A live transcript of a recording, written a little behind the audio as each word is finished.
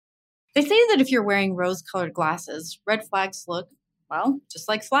They say that if you're wearing rose-colored glasses, red flags look, well, just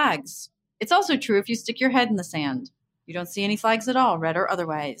like flags. It's also true if you stick your head in the sand. You don't see any flags at all, red or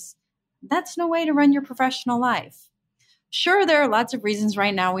otherwise. That's no way to run your professional life. Sure, there are lots of reasons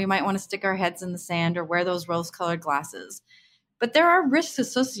right now we might want to stick our heads in the sand or wear those rose-colored glasses, but there are risks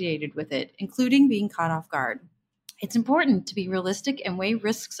associated with it, including being caught off guard. It's important to be realistic and weigh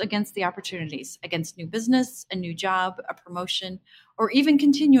risks against the opportunities, against new business, a new job, a promotion, or even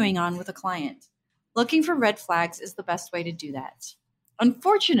continuing on with a client. Looking for red flags is the best way to do that.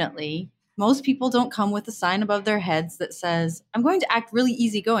 Unfortunately, most people don't come with a sign above their heads that says, I'm going to act really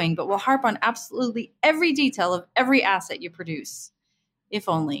easygoing, but will harp on absolutely every detail of every asset you produce. If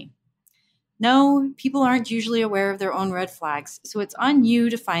only. No, people aren't usually aware of their own red flags, so it's on you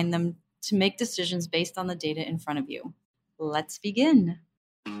to find them to make decisions based on the data in front of you. Let's begin.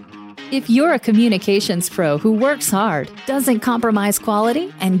 If you're a communications pro who works hard, doesn't compromise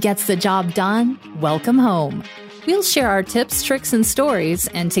quality, and gets the job done, welcome home. We'll share our tips, tricks, and stories,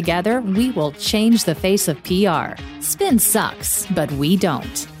 and together we will change the face of PR. Spin sucks, but we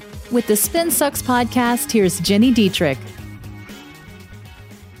don't. With the Spin Sucks podcast, here's Jenny Dietrich.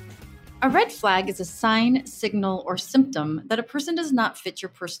 A red flag is a sign, signal, or symptom that a person does not fit your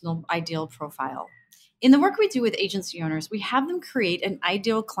personal ideal profile. In the work we do with agency owners, we have them create an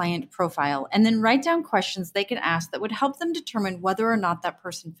ideal client profile and then write down questions they can ask that would help them determine whether or not that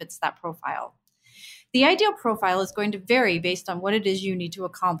person fits that profile. The ideal profile is going to vary based on what it is you need to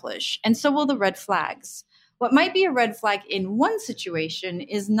accomplish, and so will the red flags. What might be a red flag in one situation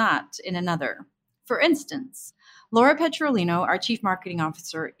is not in another. For instance, Laura Petrolino, our Chief Marketing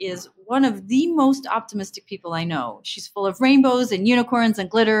Officer, is one of the most optimistic people I know. She's full of rainbows and unicorns and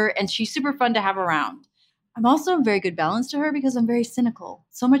glitter, and she's super fun to have around. I'm also a very good balance to her because I'm very cynical,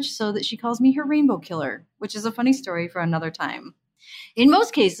 so much so that she calls me her rainbow killer, which is a funny story for another time. In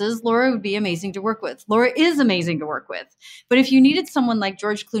most cases, Laura would be amazing to work with. Laura is amazing to work with. But if you needed someone like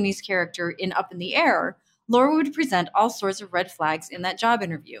George Clooney's character in Up in the Air, Laura would present all sorts of red flags in that job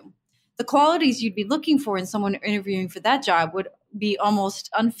interview. The qualities you'd be looking for in someone interviewing for that job would be almost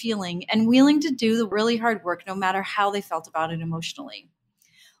unfeeling and willing to do the really hard work no matter how they felt about it emotionally.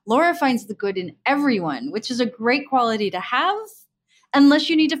 Laura finds the good in everyone, which is a great quality to have, unless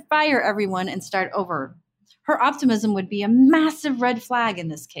you need to fire everyone and start over. Her optimism would be a massive red flag in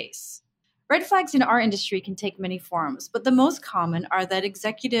this case. Red flags in our industry can take many forms, but the most common are that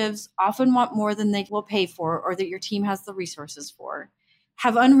executives often want more than they will pay for or that your team has the resources for,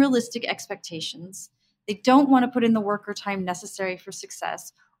 have unrealistic expectations, they don't want to put in the work or time necessary for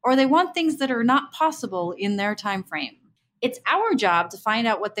success, or they want things that are not possible in their time frame. It's our job to find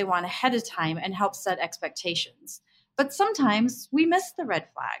out what they want ahead of time and help set expectations. But sometimes we miss the red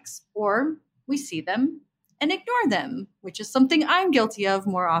flags, or we see them and ignore them, which is something I'm guilty of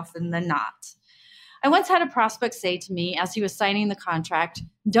more often than not. I once had a prospect say to me as he was signing the contract,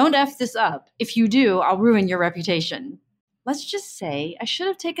 "Don't F this up. If you do, I'll ruin your reputation." Let's just say I should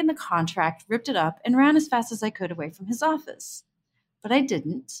have taken the contract, ripped it up, and ran as fast as I could away from his office. But I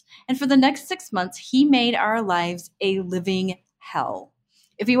didn't. And for the next 6 months, he made our lives a living hell.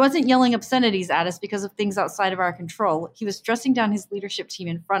 If he wasn't yelling obscenities at us because of things outside of our control, he was dressing down his leadership team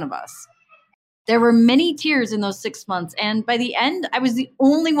in front of us. There were many tears in those 6 months, and by the end, I was the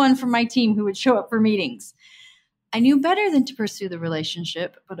only one from my team who would show up for meetings. I knew better than to pursue the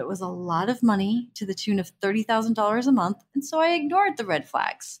relationship, but it was a lot of money to the tune of $30,000 a month, and so I ignored the red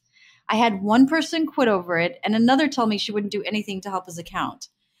flags. I had one person quit over it and another tell me she wouldn't do anything to help his account.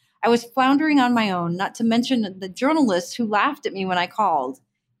 I was floundering on my own, not to mention the journalists who laughed at me when I called.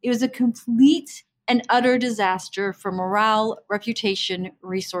 It was a complete and utter disaster for morale, reputation,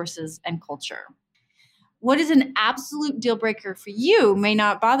 resources, and culture. What is an absolute deal breaker for you may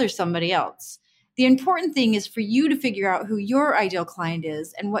not bother somebody else. The important thing is for you to figure out who your ideal client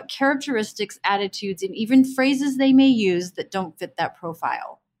is and what characteristics, attitudes, and even phrases they may use that don't fit that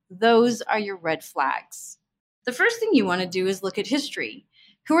profile. Those are your red flags. The first thing you want to do is look at history.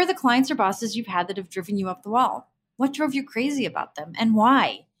 Who are the clients or bosses you've had that have driven you up the wall? What drove you crazy about them and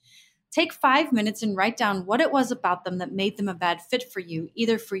why? Take 5 minutes and write down what it was about them that made them a bad fit for you,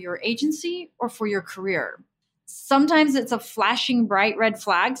 either for your agency or for your career. Sometimes it's a flashing bright red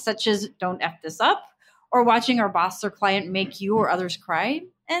flag, such as "don't F this up," or watching our boss or client make you or others cry.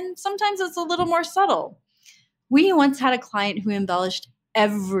 And sometimes it's a little more subtle. We once had a client who embellished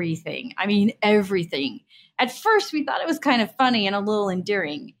everything. I mean, everything. At first, we thought it was kind of funny and a little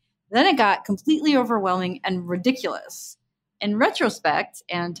endearing. Then it got completely overwhelming and ridiculous. In retrospect,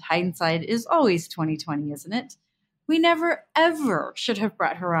 and hindsight is always 20/20, isn't it? We never, ever should have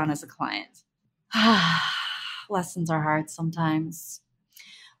brought her on as a client. Lessons are hard sometimes.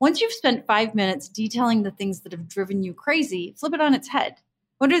 Once you've spent 5 minutes detailing the things that have driven you crazy, flip it on its head.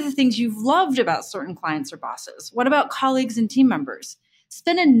 What are the things you've loved about certain clients or bosses? What about colleagues and team members?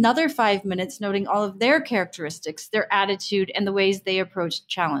 Spend another 5 minutes noting all of their characteristics, their attitude, and the ways they approach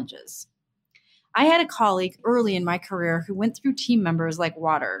challenges. I had a colleague early in my career who went through team members like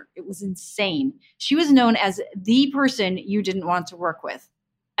water. It was insane. She was known as the person you didn't want to work with,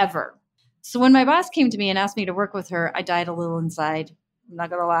 ever. So when my boss came to me and asked me to work with her, I died a little inside. I'm not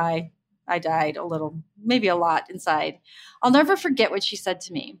going to lie. I died a little, maybe a lot inside. I'll never forget what she said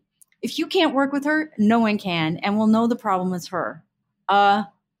to me. If you can't work with her, no one can, and we'll know the problem is her. I'm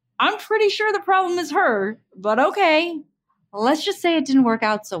pretty sure the problem is her, but okay. Let's just say it didn't work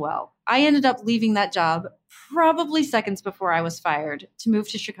out so well. I ended up leaving that job probably seconds before I was fired to move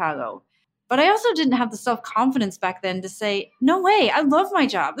to Chicago. But I also didn't have the self-confidence back then to say, no way, I love my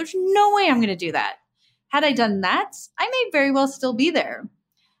job. There's no way I'm going to do that. Had I done that, I may very well still be there.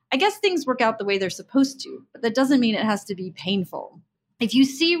 I guess things work out the way they're supposed to, but that doesn't mean it has to be painful. If you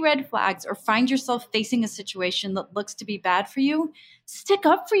see red flags or find yourself facing a situation that looks to be bad for you, stick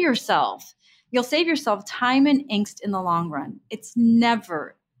up for yourself. You'll save yourself time and angst in the long run. It's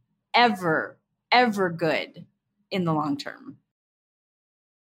never, ever, ever good in the long term.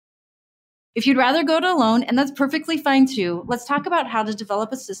 If you'd rather go it alone, and that's perfectly fine too, let's talk about how to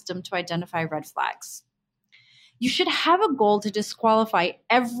develop a system to identify red flags. You should have a goal to disqualify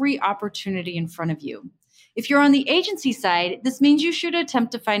every opportunity in front of you. If you're on the agency side, this means you should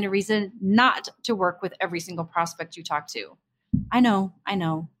attempt to find a reason not to work with every single prospect you talk to. I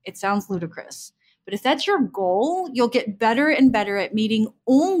know, it sounds ludicrous. But if that's your goal, you'll get better and better at meeting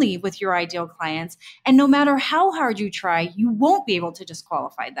only with your ideal clients. And no matter how hard you try, you won't be able to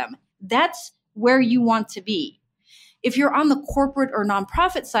disqualify them. That's where you want to be. If you're on the corporate or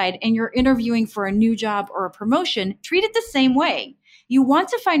nonprofit side and you're interviewing for a new job or a promotion, treat it the same way. You want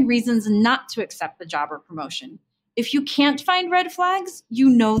to find reasons not to accept the job or promotion. If you can't find red flags, you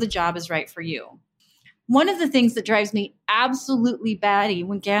know the job is right for you. One of the things that drives me absolutely batty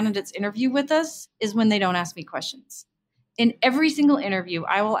when candidates interview with us is when they don't ask me questions. In every single interview,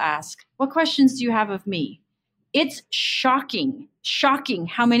 I will ask, what questions do you have of me? It's shocking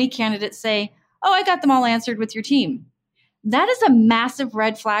how many candidates say, oh, I got them all answered with your team. That is a massive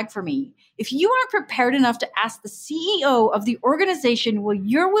red flag for me. If you aren't prepared enough to ask the CEO of the organization where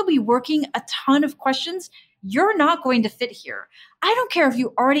you will be working a ton of questions, you're not going to fit here. I don't care if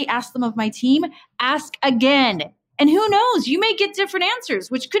you already asked them of my team, ask again. And who knows, you may get different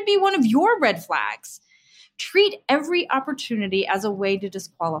answers, which could be one of your red flags. Treat every opportunity as a way to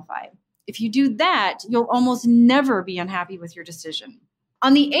disqualify. If you do that, you'll almost never be unhappy with your decision.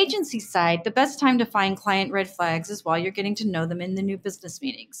 On the agency side, the best time to find client red flags is while you're getting to know them in the new business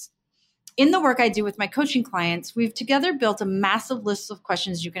meetings. In the work I do with my coaching clients, we've together built a massive list of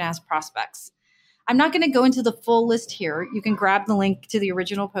questions you can ask prospects. I'm not going to go into the full list here. You can grab the link to the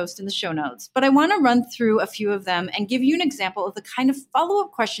original post in the show notes, but I want to run through a few of them and give you an example of the kind of follow-up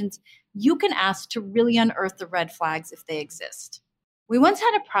questions you can ask to really unearth the red flags if they exist. We once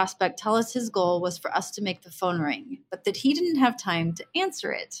had a prospect tell us his goal was for us to make the phone ring, but that he didn't have time to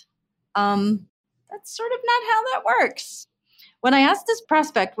answer it. That's sort of not how that works. When I asked this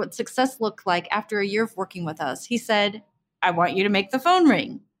prospect what success looked like after a year of working with us, he said, I want you to make the phone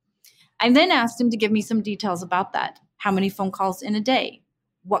ring. I then asked him to give me some details about that. How many phone calls in a day?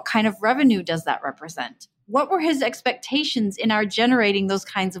 What kind of revenue does that represent? What were his expectations in our generating those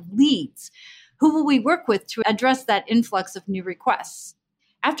kinds of leads? Who will we work with to address that influx of new requests?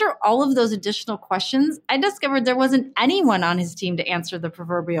 After all of those additional questions, I discovered there wasn't anyone on his team to answer the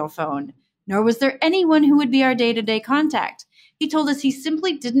proverbial phone, nor was there anyone who would be our day-to-day contact. He told us he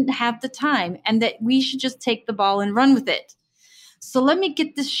simply didn't have the time and that we should just take the ball and run with it. So let me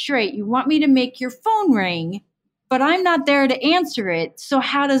get this straight. You want me to make your phone ring, but I'm not there to answer it. So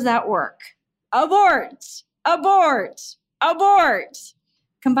how does that work? Abort, abort, abort.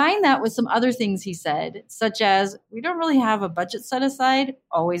 Combine that with some other things he said, such as, we don't really have a budget set aside,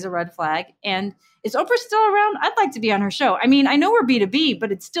 always a red flag, and is Oprah still around? I'd like to be on her show. I mean, I know we're B2B,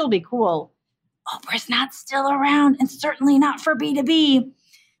 but it'd still be cool. Oprah's not still around, and certainly not for B2B.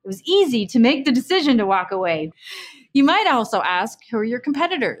 It was easy to make the decision to walk away. You might also ask, who are your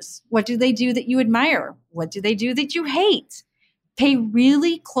competitors? What do they do that you admire? What do they do that you hate? Pay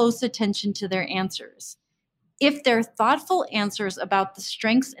really close attention to their answers. If they're thoughtful answers about the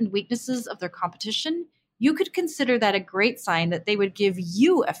strengths and weaknesses of their competition, you could consider that a great sign that they would give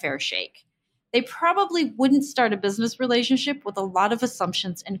you a fair shake. They probably wouldn't start a business relationship with a lot of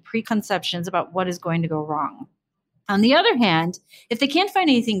assumptions and preconceptions about what is going to go wrong. On the other hand, if they can't find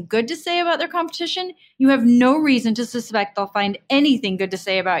anything good to say about their competition, you have no reason to suspect they'll find anything good to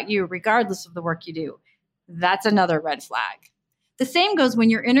say about you, regardless of the work you do. That's another red flag. The same goes when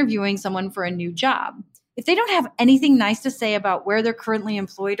you're interviewing someone for a new job. If they don't have anything nice to say about where they're currently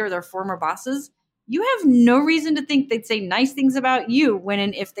employed or their former bosses, you have no reason to think they'd say nice things about you when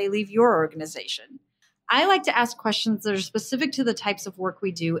and if they leave your organization. I like to ask questions that are specific to the types of work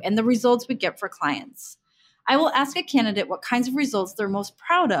we do and the results we get for clients. I will ask a candidate what kinds of results they're most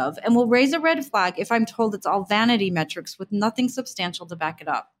proud of and will raise a red flag if I'm told it's all vanity metrics with nothing substantial to back it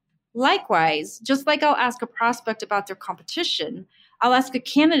up. Likewise, just like I'll ask a prospect about their competition, I'll ask a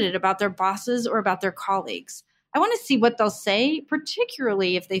candidate about their bosses or about their colleagues. I want to see what they'll say,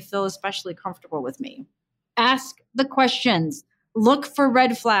 particularly if they feel especially comfortable with me. Ask the questions. Look for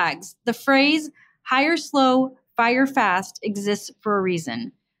red flags. The phrase, hire slow, fire fast, exists for a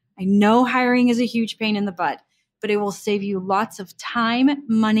reason. I know hiring is a huge pain in the butt, but it will save you lots of time,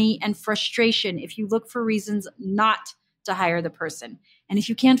 money, and frustration if you look for reasons not to hire the person. And if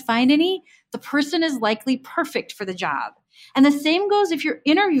you can't find any, the person is likely perfect for the job. And the same goes if you're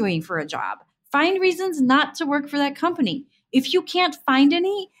interviewing for a job. Find reasons not to work for that company. If you can't find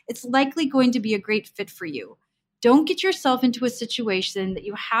any, it's likely going to be a great fit for you. Don't get yourself into a situation that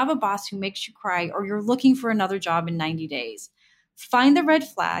you have a boss who makes you cry or you're looking for another job in 90 days. Find the red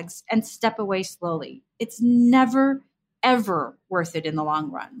flags and step away slowly. It's never, ever worth it in the long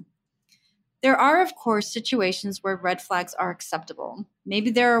run. There are, of course, situations where red flags are acceptable.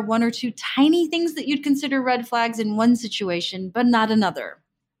 Maybe there are one or two tiny things that you'd consider red flags in one situation, but not another.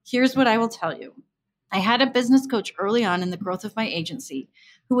 Here's what I will tell you. I had a business coach early on in the growth of my agency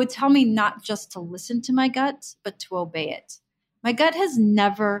who would tell me not just to listen to my gut, but to obey it. My gut has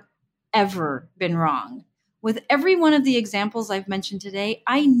never, ever been wrong. With every one of the examples I've mentioned today,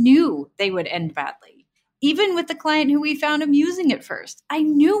 I knew they would end badly. Even with the client who we found amusing at first, I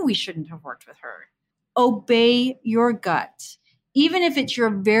knew we shouldn't have worked with her. Obey your gut. Even if it's your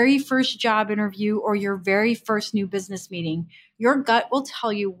very first job interview or your very first new business meeting, your gut will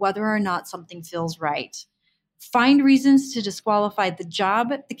tell you whether or not something feels right. Find reasons to disqualify the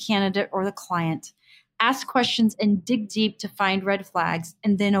job, the candidate, or the client. Ask questions and dig deep to find red flags,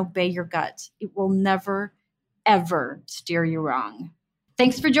 and then obey your gut. It will never, ever steer you wrong.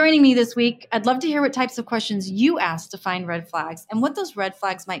 Thanks for joining me this week. I'd love to hear what types of questions you ask to find red flags and what those red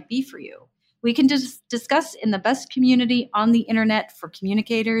flags might be for you. We can discuss in the best community on the internet for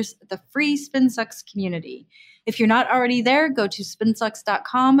communicators, the free SpinSucks community. If you're not already there, go to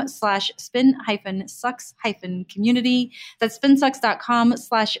spinsucks.com/spin-sucks-community. That's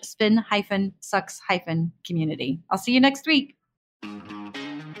spinsucks.com/spin-sucks-community. I'll see you next week.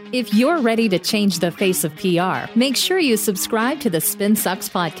 If you're ready to change the face of PR, make sure you subscribe to the Spin Sucks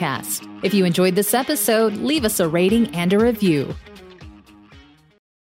podcast. If you enjoyed this episode, leave us a rating and a review.